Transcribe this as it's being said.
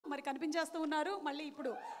కనిపించేస్తూ ఉన్నారు. మళ్ళీ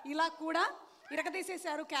ఇప్పుడు ఇలా కూడా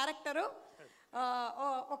ఇరగదీసేశారు క్యారెక్టరు.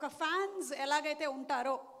 ఒక ఫ్యాన్స్ ఎలాగైతే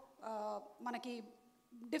ఉంటారో మనకి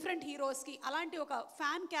డిఫరెంట్ హీరోస్కి, అలాంటి ఒక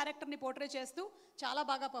ఫ్యాన్ క్యారెక్టర్ని పోర్ట్రే చేస్తూ చాలా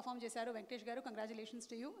బాగా పర్ఫామ్ చేశారు వెంకటేష్ గారు. Congratulations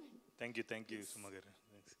to you. Thank you Suma గారు.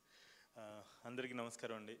 అందరికీ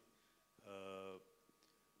నమస్కారం అండి.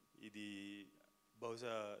 ఇది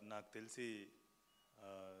బహుశా నాకు తెలిసి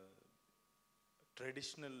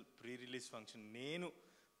ట్రెడిషనల్ ప్రీ రిలీజ్ ఫంక్షన్, నేను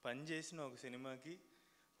పనిచేసిన ఒక సినిమాకి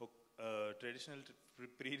ఒక ట్రెడిషనల్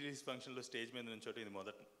ప్రీ రిలీజ్ ఫంక్షన్లో స్టేజ్ మీద నుంచోట ఇది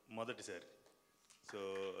మొదటిసారి. సో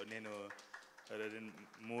నేను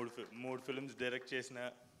మూడు ఫిల్మ్స్ డైరెక్ట్ చేసిన,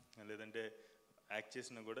 లేదంటే యాక్ట్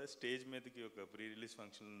చేసినా కూడా స్టేజ్ మీదకి ఒక ప్రీ రిలీజ్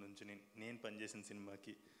ఫంక్షన్ నుంచి నేను పనిచేసిన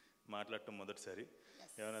సినిమాకి మాట్లాడటం మొదటిసారి.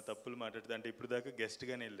 ఏమైనా తప్పులు మాట్లాడితే అంటే ఇప్పుడు దాకా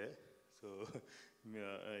గెస్ట్గానే వెళ్ళా. సో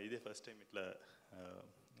ఇదే ఫస్ట్ టైం ఇట్లా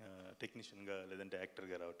టెక్నీషియన్గా లేదంటే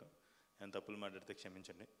యాక్టర్గా రావటం. ఏమైనా తప్పులు మాట్లాడితే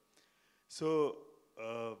క్షమించండి. సో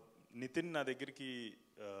నితిన్ నా దగ్గరికి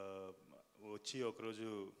వచ్చి ఒకరోజు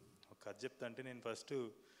ఒక కథ చెప్తా అంటే, నేను ఫస్ట్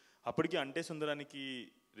అప్పటికి అంటే సుందరానికి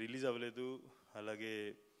రిలీజ్ అవ్వలేదు, అలాగే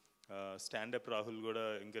స్టాండప్ రాహుల్ కూడా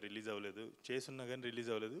ఇంకా రిలీజ్ అవ్వలేదు, చేసున్నా కానీ రిలీజ్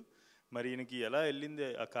అవ్వలేదు. మరి ఈయనకి ఎలా వెళ్ళింది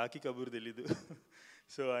ఆ కాకి కబూరు తెలీదు.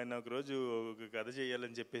 సో ఆయన ఒకరోజు ఒక కథ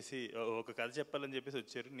చేయాలని చెప్పేసి, ఒక కథ చెప్పాలని చెప్పేసి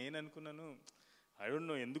వచ్చారు. నేను అనుకున్నాను, ఐ డోంట్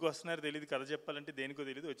నో ఎందుకు వస్తున్నారో తెలియదు, కథ చెప్పాలంటే దేనికో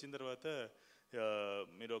తెలియదు. వచ్చిన తర్వాత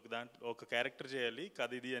మీరు ఒక క్యారెక్టర్ చేయాలి,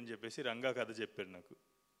 కథ ఇది అని చెప్పేసి రంగా కథ చెప్పారు నాకు.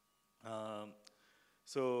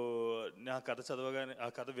 సో నా కథ చదవగానే, ఆ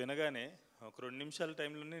కథ వినగానే ఒక 2 నిమిషాల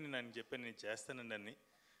టైంలోనే నేను ఆయనకి చెప్పాను, నేను చేస్తానండి అన్ని.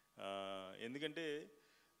 ఎందుకంటే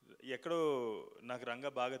ఎక్కడో నాకు రంగా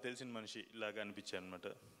బాగా తెలిసిన మనిషి ఇలాగా అనిపించాను అనమాట.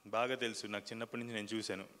 బాగా తెలుసు నాకు, చిన్నప్పటి నుంచి నేను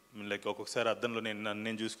చూశాను. లైక్ ఒక్కొక్కసారి అద్దంలో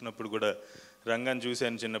నేను చూసుకున్నప్పుడు కూడా రంగాన్ని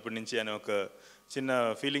చూశాను చిన్నప్పటి నుంచి అని ఒక చిన్న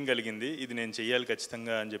ఫీలింగ్ కలిగింది. ఇది నేను చెయ్యాలి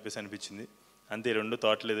ఖచ్చితంగా అని చెప్పేసి అనిపించింది. అంతే, రెండో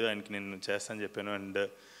థాట్ లేదు, ఆయనకి నేను చేస్తానని చెప్పాను. అండ్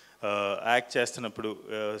యాక్ట్ చేస్తున్నప్పుడు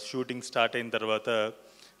షూటింగ్ స్టార్ట్ అయిన తర్వాత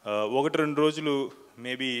 1-2 రోజులు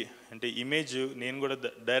మేబీ అంటే ఇమేజ్, నేను కూడా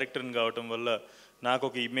డైరెక్టర్ని కావటం వల్ల నాకు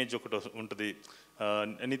ఒక ఇమేజ్ ఒకటి ఉంటుంది,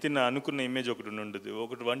 నితిన్ అనుకున్న ఇమేజ్ ఒకటి ఉండదు.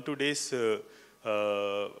 1-2 డేస్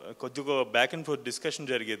కొద్దిగా బ్యాక్ అండ్ ఫోర్త్ డిస్కషన్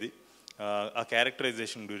జరిగేది ఆ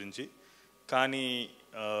క్యారెక్టరైజేషన్ గురించి. కానీ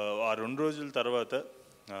ఆ 2 రోజుల తర్వాత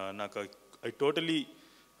నాకు I totally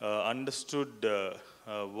understood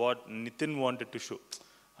what Nitin wanted to show.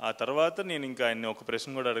 ఆ తర్వాత నేను ఇంకా ఆయన్ని ఒక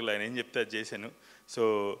ప్రశ్న కూడా అడగలేదు, ఆయన ఏం చెప్తే అది చేశాను. సో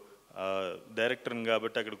డైరెక్టర్ని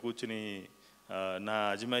కాబట్టి అక్కడ కూర్చుని నా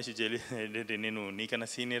అజమాయిషి ఏంటంటే, నేను నీకన్నా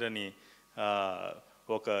సీనియర్ అని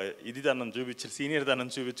ఒక ఇది సీనియర్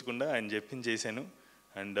తనం చూపించకుండా ఆయన చెప్పింది చేశాను.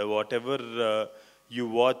 And what ever you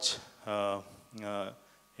watch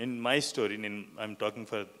in my story, I'm talking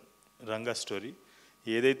for Ranga story,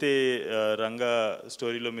 ఏదైతే రంగా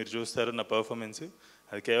స్టోరీలో మీరు చూస్తారో నా పర్ఫార్మెన్స్,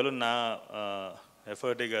 అది కేవలం నా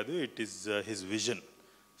ఎఫర్టే కాదు, it is his vision.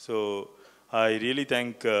 So I really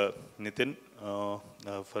thank Nitin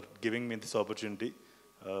for giving me this opportunity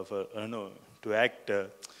to act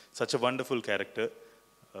such a wonderful character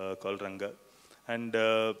called Ranga. And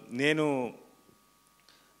నేను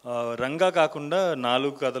రంగా కాకుండా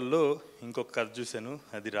 4 కథల్లో ఇంకొక కథ చూశాను,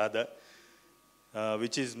 అది Radha,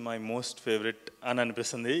 which is my most favourite అని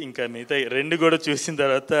అనిపిస్తుంది. ఇంకా మిగతా 2 కూడా చూసిన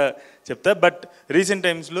తర్వాత చెప్తా. బట్ రీసెంట్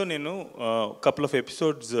టైమ్స్లో నేను కపుల్ ఆఫ్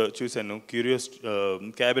ఎపిసోడ్స్ చూశాను,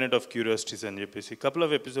 క్యాబినెట్ ఆఫ్ క్యూరియాసిటీస్ అని చెప్పేసి కపుల్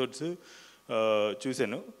ఆఫ్ ఎపిసోడ్స్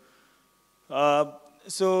చూశాను.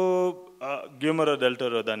 సో గ్యూమరో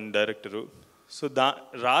డెల్టరో దాని director. So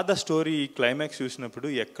Radha story climax చూసినప్పుడు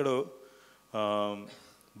ఎక్కడో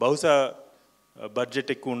బహుశా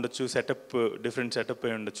బడ్జెట్ ఎక్కువ ఉండొచ్చు, సెటప్ డిఫరెంట్ సెటప్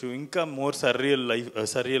అయి ఉండొచ్చు, ఇంకా మోర్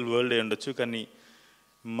సర్రియల్ వరల్డ్ అయి ఉండొచ్చు, కానీ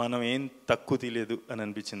మనం ఏం తక్కువ తీయలేదు అని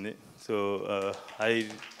అనిపించింది. So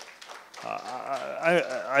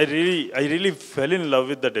I really fell in love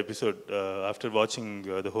with that episode after watching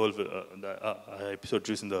the whole episode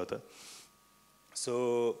చూసిన తర్వాత. సో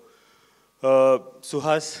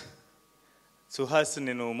సుహాస్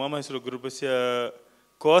నేను ఉమామహేశ్వర గురుపస్య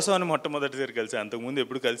కోసం అని మొట్టమొదటిసారి కలిసి, అంతకుముందు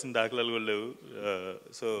ఎప్పుడు కలిసిన దాఖలాలు కూడా లేవు.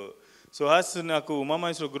 సో సుహాస్ నాకు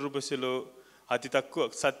ఉమామహేశ్వర గురుపస్యలో అతి తక్కువ,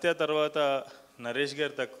 సత్య తర్వాత నరేష్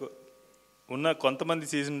గారు తక్కువ ఉన్న కొంతమంది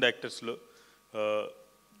సీజన్డ్ యాక్టర్స్లో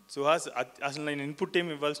సుహాస్ అసలు నేను ఇన్పుట్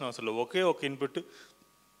ఏమి ఇవ్వాల్సిన అవసరం లేదు, ఒకే ఒక ఇన్పుట్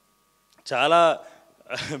చాలా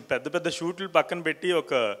పెద్ద పెద్ద షూట్లు పక్కన పెట్టి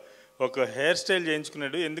ఒక హెయిర్ స్టైల్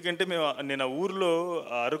చేయించుకున్నాడు. ఎందుకంటే నేను ఆ ఊరిలో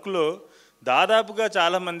అరకులో దాదాపుగా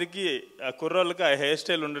చాలామందికి కుర్రోళ్ళకి ఆ హెయిర్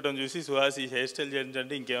స్టైల్ ఉండటం చూసి సుహాస్ ఈ హెయిర్ స్టైల్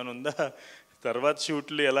చేయించంటే ఇంకేమైనా ఉందా, తర్వాత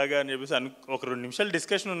షూట్లు ఎలాగా అని చెప్పేసి ఒక 2 నిమిషాలు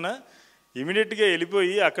డిస్కషన్ ఉన్నా ఇమీడియట్గా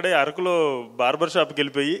వెళ్ళిపోయి అక్కడే అరకులో బార్బర్ షాప్కి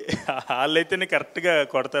వెళ్ళిపోయి వాళ్ళైతేనే కరెక్ట్గా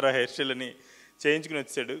కొడతారు ఆ హెయిర్ స్టైల్ అని చేయించుకుని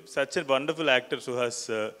వచ్చాడు. Such a wonderful actor Suhas.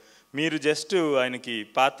 మీరు జస్ట్ ఆయనకి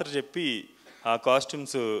పాత్ర చెప్పి ఆ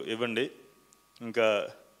కాస్ట్యూమ్స్ ఇవ్వండి, ఇంకా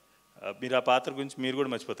మీరు ఆ పాత్ర గురించి మీరు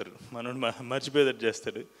కూడా మర్చిపోతారు, మనోడు మర్చిపోయేటట్టు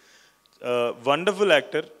చేస్తాడు. Wonderful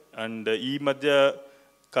actor. అండ్ ఈ మధ్య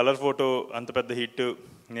కలర్ ఫోటో అంత పెద్ద హిట్.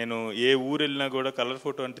 నేను ఏ ఊరు వెళ్ళినా కూడా కలర్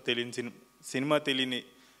ఫోటో అంటే తెలియని సినిమా తెలియని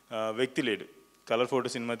వ్యక్తి లేడు. కలర్ ఫోటో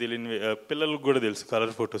సినిమా తెలియని పిల్లలకు కూడా తెలుసు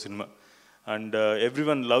colour photo cinema. And every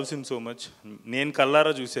one loves him so much. నేను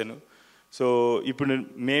కల్లారా చూశాను. సో ఇప్పుడు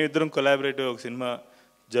మేమిద్దరం కొలాబరేటివ్ ఒక సినిమా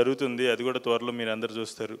జరుగుతుంది, అది కూడా త్వరలో మీరు అందరు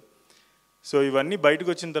చూస్తారు. సో ఇవన్నీ బయటకు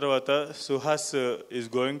వచ్చిన తర్వాత Suhas is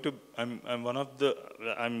going to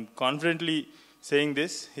I'm confidently saying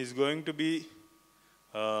this, is going to be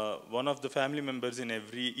one of the family members in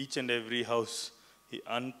each and every house.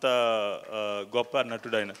 అంత గొప్ప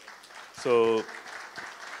నటుడు ఆయన. సో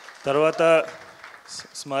తర్వాత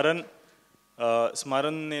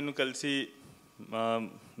స్మరణ్ నేను కలిసి,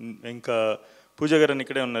 ఇంకా పూజ గారు అని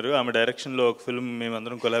ఇక్కడే ఉన్నారు, ఆమె డైరెక్షన్లో ఒక ఫిల్మ్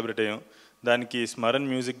మేమందరం కొలాబరేట్ అయ్యాం. దానికి Smaran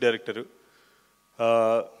music director.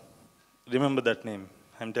 Remember that name,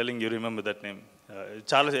 I'm telling you, remember that name.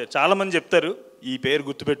 చాలామంది చెప్తారు ఈ పేరు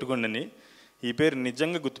గుర్తుపెట్టుకోండి అని. ఈ పేరు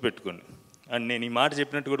నిజంగా గుర్తుపెట్టుకోండి. అండ్ నేను ఈ మాట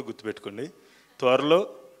చెప్పినట్టు కూడా గుర్తుపెట్టుకోండి. త్వరలో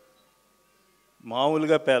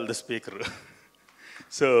మామూలుగా పేలద స్పీకర్.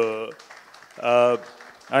 సో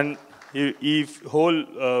అండ్ ఈ హోల్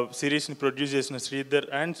సిరీస్ని ప్రొడ్యూస్ చేసిన Sridhar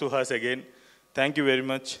and Suhas again thank you very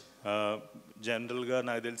much. జనరల్గా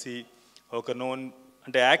నాకు తెలిసి ఒక నోన్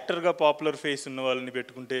అంటే యాక్టర్గా పాపులర్ ఫేస్ ఉన్న వాళ్ళని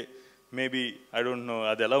పెట్టుకుంటే మేబీ ఐ డోంట్ నో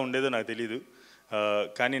అది ఎలా ఉండేదో నాకు తెలీదు.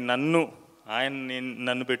 కానీ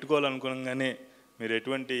నన్ను పెట్టుకోవాలనుకోగానే మీరు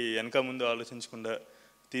ఎటువంటి వెనక ముందు ఆలోచించకుండా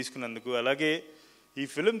తీసుకున్నందుకు, అలాగే ఈ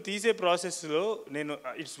ఫిలిం తీసే ప్రాసెస్లో నేను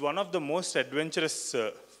it's one of the most adventurous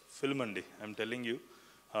film అండి, ఐఎమ్ టెల్లింగ్ యూ.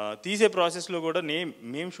 తీసే ప్రాసెస్లో కూడా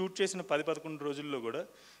మేము షూట్ చేసిన 10-11 రోజుల్లో కూడా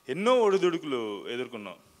ఎన్నో ఒడిదుడుకులు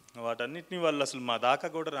ఎదుర్కొన్నాం. వాటన్నిటిని వాళ్ళు అసలు మా దాకా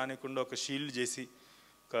కూడా రానికుండా ఒక షీల్డ్ చేసి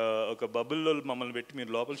ఒక బబుల్లో మమ్మల్ని పెట్టి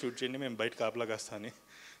మీరు లోపల షూట్ చేయండి, మేము బయట కాపలా కాస్తామని.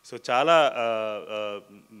 సో చాలా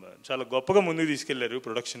గొప్పగా ముందుకు తీసుకెళ్లారు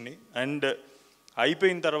ప్రొడక్షన్ని. అండ్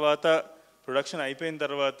ప్రొడక్షన్ అయిపోయిన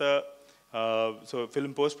తర్వాత సో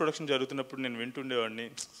ఫిల్మ్ పోస్ట్ ప్రొడక్షన్ జరుగుతున్నప్పుడు నేను వింటుండేవాడిని.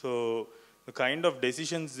 So the kind of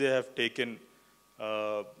decisions they have taken,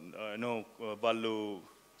 వాళ్ళు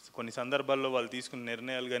కొన్ని సందర్భాల్లో వాళ్ళు తీసుకున్న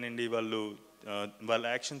నిర్ణయాలు కానివ్వండి, వాళ్ళ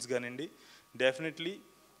యాక్షన్స్ కానివ్వండి, డెఫినెట్లీ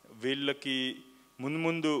వీళ్ళకి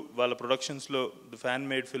ముందు వాళ్ళ ప్రొడక్షన్స్లో the fan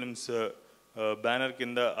made films banner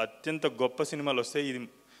కింద అత్యంత గొప్ప సినిమాలు వస్తాయి.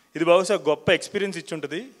 ఇది బహుశా గొప్ప ఎక్స్పీరియన్స్ ఇచ్చి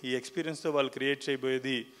ఉంటుంది. ఈ ఎక్స్పీరియన్స్తో వాళ్ళు క్రియేట్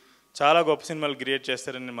చేయబోయేది చాలా గొప్ప సినిమాలు క్రియేట్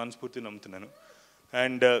చేస్తారని నేను మనస్ఫూర్తిగా నమ్ముతున్నాను.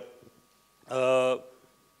 అండ్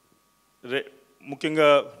ముఖ్యంగా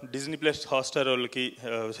డిజ్నీ ప్లస్ హాట్స్టార్ వాళ్ళకి,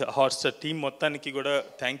 హాట్స్టార్ టీం మొత్తానికి కూడా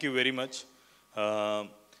థ్యాంక్ యూ వెరీ మచ్.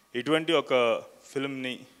 ఇటువంటి ఒక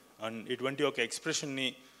ఫిల్మ్ని అండ్ ఇటువంటి ఒక ఎక్స్ప్రెషన్ని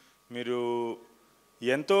మీరు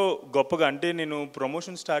ఎంతో గొప్పగా, అంటే నేను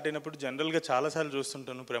ప్రమోషన్ స్టార్ట్ అయినప్పుడు జనరల్గా చాలాసార్లు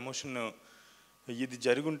చూస్తుంటాను ప్రమోషన్, ఇది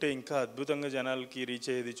జరుగుంటే ఇంకా అద్భుతంగా జనాలకి రీచ్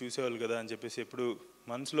అయ్యేది, చూసేవాళ్ళు కదా అని చెప్పేసి ఎప్పుడు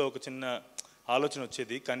మనసులో ఒక చిన్న ఆలోచన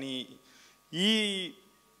వచ్చేది. కానీ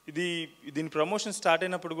దీని ప్రమోషన్ స్టార్ట్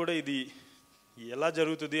అయినప్పుడు కూడా ఇది ఎలా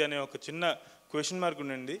జరుగుతుంది అనే ఒక చిన్న క్వశ్చన్ మార్క్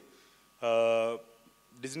ఉండండి.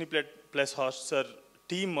 డిజ్నీ ప్లస్ హాట్స్టార్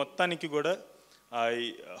టీం మొత్తానికి కూడా I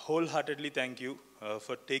whole heartedly thank you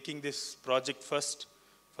for taking this project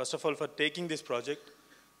first of all for taking this project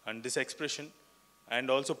and this expression and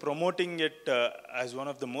also promoting it as one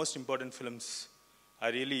of the most important films. I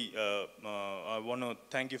really I want to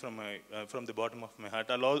thank you from the bottom of my heart.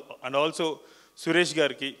 And also Suresh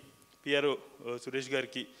garki, PRO Suresh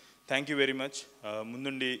garki, thank you very much.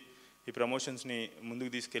 Mundundi ee promotions ni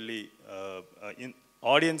munduku తీసుకెళ్ళి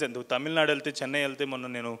audience ఎంత తమిళనాడు వెళ్తే, చెన్నై వెళ్తే, మొన్న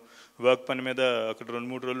నేను work పని మీద అక్కడ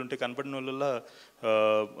 2-3 రోజులు ఉంటే కనపడిన వాళ్ళ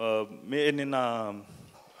నిన్న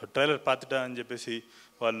ట్రైలర్ పాతిట అని చెప్పేసి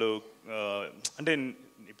వాళ్ళు, అంటే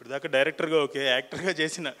ఇప్పుడు దాకా డైరెక్టర్గా ఓకే, యాక్టర్గా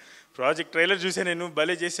చేసిన ప్రాజెక్ట్ ట్రైలర్ చూసే నేను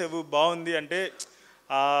భలే చేసావు బాగుంది అంటే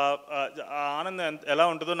ఆ ఆనందం ఎలా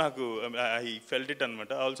ఉంటుందో నాకు ఐ ఫెల్ట్ ఇట్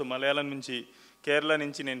అనమాట. ఆల్సో మలయాళం నుంచి, కేరళ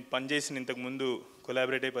నుంచి నేను పనిచేసిన ఇంతకుముందు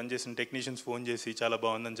కొలాబరేట్ అయ్యి పనిచేసిన టెక్నీషియన్స్ ఫోన్ చేసి చాలా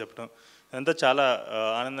బాగుందని చెప్పడం, అదంతా చాలా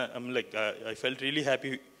ఆనందం. Like I felt really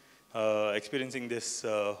happy experiencing this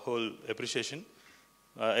whole appreciation.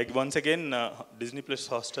 Once again Disney plus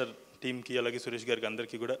Hotstar టీమ్కి అలాగే సురేష్ గారికి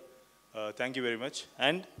అందరికీ కూడా thank you very much.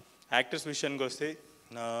 And actors విషయానికి వస్తే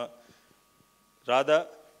రాధా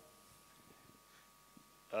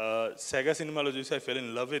సెగా సినిమాలో చూసి I fell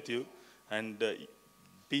in love with you and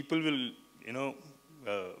people will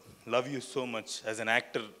love you so much as an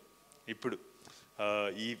actor. ఇప్పుడు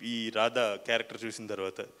ఈ రాధా క్యారెక్టర్ చూసిన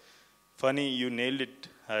తర్వాత funny, you nailed it.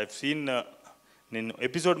 I have seen, నేను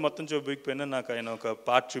ఎపిసోడ్ మొత్తం చూపించకపోయినా నాకు ఆయన ఒక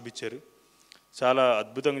పార్ట్ చూపించారు, చాలా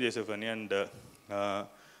అద్భుతంగా చేసే ఫనీ. అండ్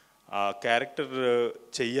ఆ క్యారెక్టర్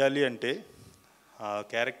చెయ్యాలి అంటే ఆ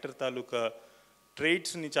క్యారెక్టర్ తాలూకా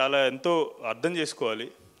ట్రైట్స్ని చాలా ఎంతో అర్థం చేసుకోవాలి,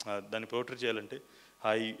 దాన్ని పోర్ట్రే చేయాలంటే.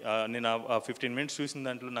 నేను ఆ 15 minutes చూసిన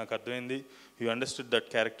దాంట్లో నాకు అర్థమైంది, you understood that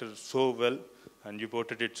character so well and you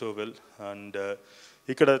portrait it so well. And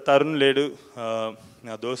ఇక్కడ తరుణ్ లేడు,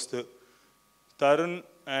 నా దోస్త్ తరుణ్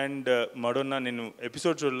అండ్ మడోన్నా. నేను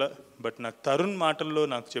ఎపిసోడ్ చూడలే, బట్ నాకు తరుణ్ మాటల్లో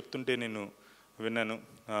నాకు చెప్తుంటే నేను విన్నాను.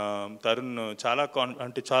 తరుణ్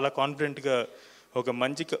చాలా కాన్ఫిడెంట్గా ఒక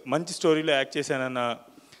మంచి స్టోరీలో యాక్ట్ చేశానన్న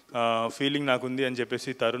ఫీలింగ్ నాకు ఉంది అని చెప్పేసి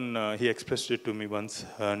Tarun he expressed it to me once.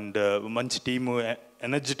 And మంచి టీము,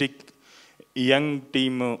 ఎనర్జెటిక్ యంగ్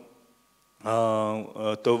టీము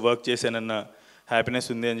తో వర్క్ చేశానన్న హ్యాపీనెస్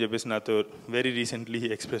ఉంది అని చెప్పేసి నాతో very recently he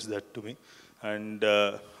express that to me. And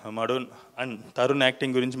and Tarun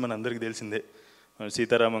acting గురించి మన అందరికీ తెలిసిందే,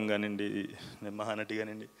 సీతారామం కానివ్వండి, మహానటి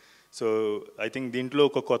కానివ్వండి. సో ఐ థింక్ దీంట్లో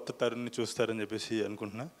ఒక కొత్త తరుణ్ని చూస్తారని చెప్పేసి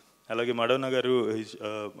అనుకుంటున్నా. అలాగే మడోనా గారు,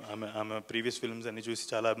 ఆమె ప్రీవియస్ ఫిల్మ్స్ అన్ని చూసి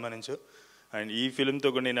చాలా అభిమానించు. అండ్ ఈ ఫిల్మ్తో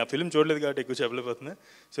కూడా, నేను ఆ ఫిల్మ్ చూడలేదు కాబట్టి ఎక్కువ చెప్పలేకపోతున్నా,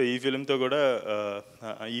 సో ఈ ఫిల్మ్తో కూడా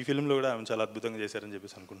ఈ ఫిల్మ్లో కూడా ఆమె చాలా అద్భుతంగా చేశారని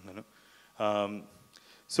చెప్పేసి అనుకుంటున్నాను.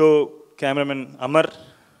 So cameraman Amar,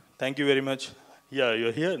 thank you very much.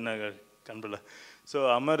 Your here, నాకు కనపడ. So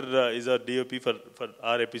Amar is our DOP for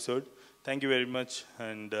our episode. Thank you very much.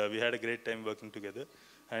 And we had a great time working together.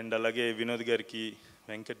 And అలాగే వినోద్ గారికి,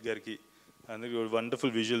 వెంకట్ గారికి అందరికీ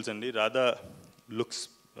వండర్ఫుల్ విజువల్స్ అండి. Radha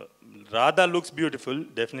looks beautiful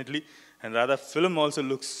definitely, and Radha film also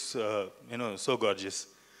looks so gorgeous.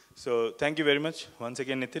 So thank you very much once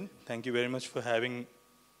again Nitin. Thank you very much for having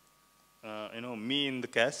me in the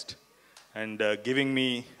cast and giving me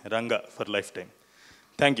Ranga for lifetime.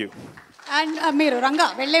 Thank you. And మీరు రంగా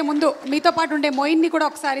వెళ్లే ముందు మీతో పాటు ఉండే మోయిన్ని కూడా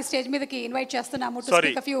ఒకసారి stage మీదకి invite చేస్తున్నాము to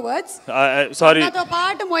speak a few words. Sorry, నాతో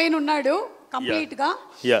పాటు మోయిన్ ఉన్నాడు కంప్లీట్ గా.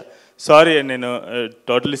 సారీ, నేను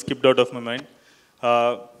totally skipped out of my mind.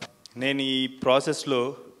 నేను ఈ ప్రాసెస్లో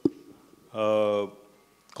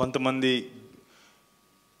కొంతమంది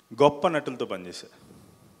గొప్ప నటులతో పనిచేశాను.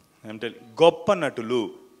 అంటే గొప్ప నటులు,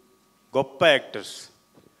 గొప్ప యాక్టర్స్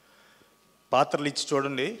పాత్రలు ఇచ్చి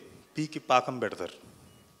చూడండి, పీకి పాకం పెడతారు.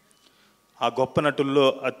 ఆ గొప్ప నటుల్లో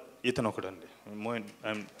ఇతను ఒకడండి, మోయిన్.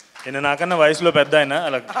 ఈయన నాకన్నా వయసులో పెద్ద ఆయన,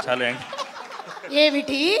 అలా చాలా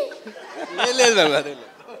ఏమిటి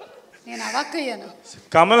నేను అవాక్కయ్యాను.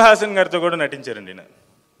 కమల్ హాసన్ గారితో కూడా నటించారండి ఈయన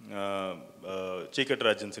చీకటి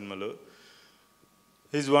రాజ్యం సినిమాలో.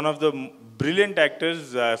 Is one of the brilliant actors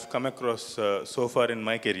I have come across so far in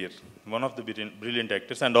my career. One of the brilliant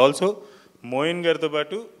actors. And also Moeen గారితో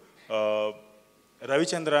పాటు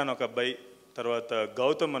రవిచంద్ర అని ఒక అబ్బాయి, తర్వాత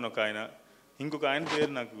గౌతమ్ అని ఒక ఆయన, ఇంకొక ఆయన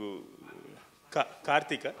పేరు నాకు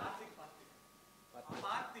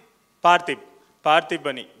పార్థిబ్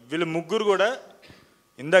అని, వీళ్ళు ముగ్గురు కూడా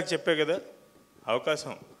ఇందాక చెప్పే కదా,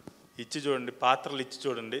 అవకాశం ఇచ్చి చూడండి, పాత్రలు ఇచ్చి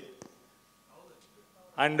చూడండి.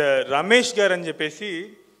 అండ్ రమేష్ గారు అని చెప్పేసి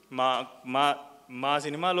మా మా మా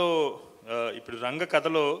సినిమాలో ఇప్పుడు రంగ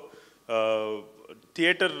కథలో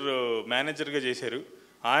థియేటర్ మేనేజర్గా చేశారు.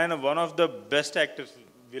 ఆయన one of the best actors,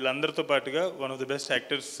 వీళ్ళందరితో పాటుగా one of the best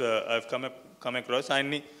actors I have come across.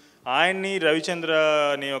 ఆయన్ని రవిచంద్ర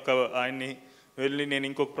అనే ఒక ఆయన్ని వెళ్ళి నేను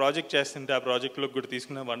ఇంకొక ప్రాజెక్ట్ చేస్తుంటే ఆ ప్రాజెక్ట్లోకి కూడా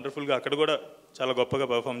తీసుకున్న, వండర్ఫుల్గా అక్కడ కూడా చాలా గొప్పగా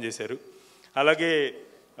పర్ఫామ్ చేశారు. అలాగే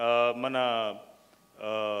మన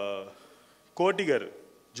కోటి గారు,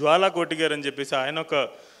 జ్వాలా కోటి గారు అని చెప్పేసి ఆయన ఒక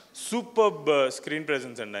సూపర్బ్ స్క్రీన్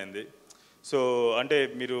ప్రెజెన్స్ అండి ఆయనది. సో అంటే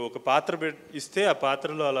మీరు ఒక పాత్ర ఇస్తే ఆ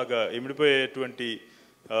పాత్రలో అలాగా ఇమిడిపోయేటువంటి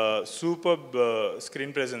సూపర్బ్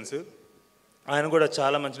స్క్రీన్ ప్రెజెన్స్. ఆయన కూడా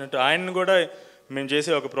చాలా మంచినట్టు, ఆయన్ని కూడా మేము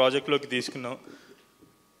చేసే ఒక ప్రాజెక్ట్లోకి తీసుకున్నాం.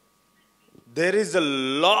 There is a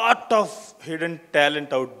lot of hidden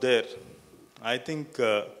talent out there. I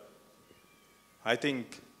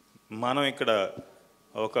think మనం ఇక్కడ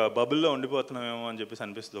ఒక బబుల్లో ఉండిపోతున్నామేమో అని చెప్పేసి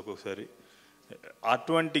అనిపిస్తుంది ఒక్కొక్కసారి.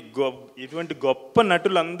 ఇటువంటి గొప్ప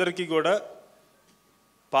నటులందరికీ కూడా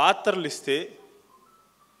పాత్రలు ఇస్తే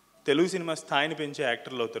తెలుగు సినిమా స్థాయిని పెంచే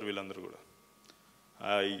యాక్టర్లు అవుతారు వీళ్ళందరూ కూడా.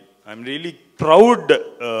 I'm really proud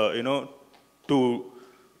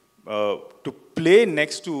to play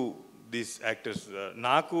next to these actors.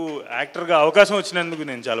 నాకు యాక్టర్గా అవకాశం వచ్చినందుకు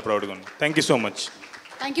నేను చాలా ప్రౌడ్గా ఉన్నాను. Thank you so much.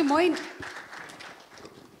 Thank you Moeen.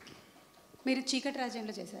 మీరు చీకటి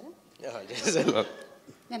రాజ్యంలో చేశారా?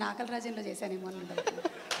 నేను ఆకలి రాజ్యంలో చేశానేమో అని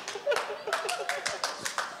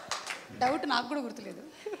డౌట్ నాకు కూడా గుర్తులేదు.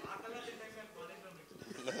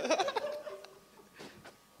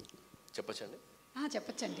 చెప్పచ్చండి?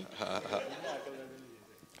 చెప్పచ్చండి.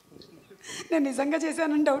 నేను నిజంగా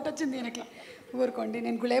చేశానని డౌట్ వచ్చింది ఈయనకి. ఊరుకోండి,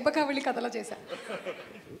 నేను గులేబకావళి కథలో చేశాను.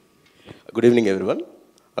 గుడ్ ఈవినింగ్ ఎవ్రీవన్,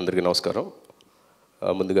 అందరికీ నమస్కారం.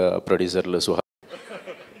 ముందుగా ప్రొడ్యూసర్లు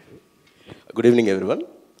గుడ్ ఈవినింగ్ ఎవ్రీవన్,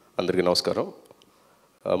 అందరికీ నమస్కారం.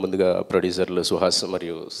 ముందుగా ప్రొడ్యూసర్లు సుహాస్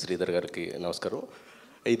మరియు శ్రీధర్ గారికి నమస్కారం.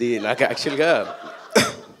 ఇది నాకు యాక్చువల్గా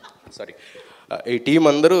సారీ, ఈ టీం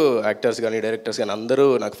అందరూ యాక్టర్స్ కానీ డైరెక్టర్స్ కానీ అందరూ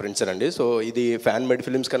నాకు ఫ్రెండ్స్ అండి. సో ఇది ఫ్యాన్ మేడ్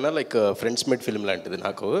ఫిల్మ్స్ కన్నా లైక్ ఫ్రెండ్స్ మేడ్ ఫిల్మ్ లాంటిది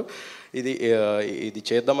నాకు. ఇది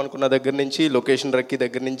చేద్దాం అనుకున్న దగ్గర నుంచి, లొకేషన్ రక్కి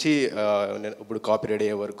దగ్గర నుంచి నేను ఇప్పుడు కాపీ రెడీ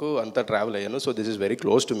అయ్యే వరకు అంతా ట్రావెల్ అయ్యాను. So this is very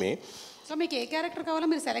close to me. So మీకు ఏ క్యారెక్టర్ కావాలో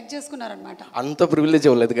మీరు సెలెక్ట్ చేసుకున్నారనమాట. అంత ప్రివిలేజ్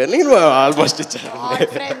ఇవ్వలేదు కానీ ఆల్మోస్ట్ ఇచ్చాను.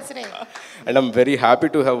 And I'm very happy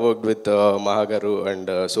to have worked with మహా గారు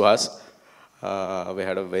and Suhas. We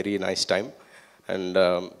had a very nice time. And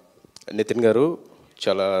Nitin గారు,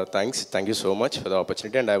 చాలా thank you so much for the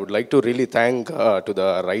opportunity. And I would like to really thank to the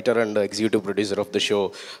writer and executive producer of the show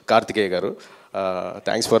Karthikeya గారు.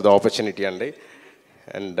 Thanks for the opportunity అండి.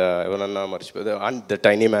 And ఎవరన్నా మర్చిపోతే and the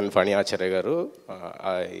tiny man Phani ఆచార్య గారు,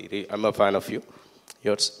 I'm a fan of you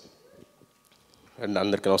yours. And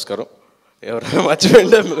అందరికీ నమస్కారం. ఎవరైనా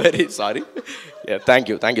మర్చిపోయింది I'm very sorry. Thank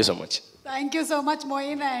you so much. Thank you so much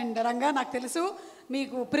Moeen and Ranga. నాకు తెలుసు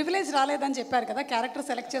మీకు ప్రివిలేజ్ రాలేదని చెప్పారు కదా క్యారెక్టర్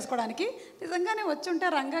సెలెక్ట్ చేసుకోవడానికి. నిజంగానే వచ్చుంటే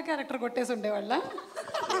రంగా క్యారెక్టర్ కొట్టేసి ఉండేవాళ్ళ.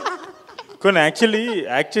 కొన్ని యాక్చువల్లీ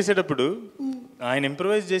యాక్ట్ చేసేటప్పుడు ఆయన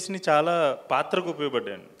ఇంప్రూవైజ్ చేసిన చాలా పాత్రకు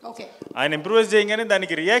ఉపయోగపడ్డాను. ఓకే, ఆయన ఇంప్రూవైజ్ చేయగానే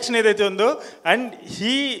దానికి రియాక్షన్ ఏదైతే ఉందో, and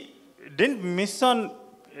he didn't miss on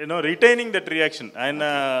retaining that reaction. ఆయన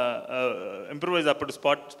ఇంప్రూవైజ్ అప్పుడు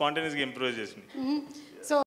స్పాంటేనియస్గా ఇంప్రూవైజ్ చేసింది.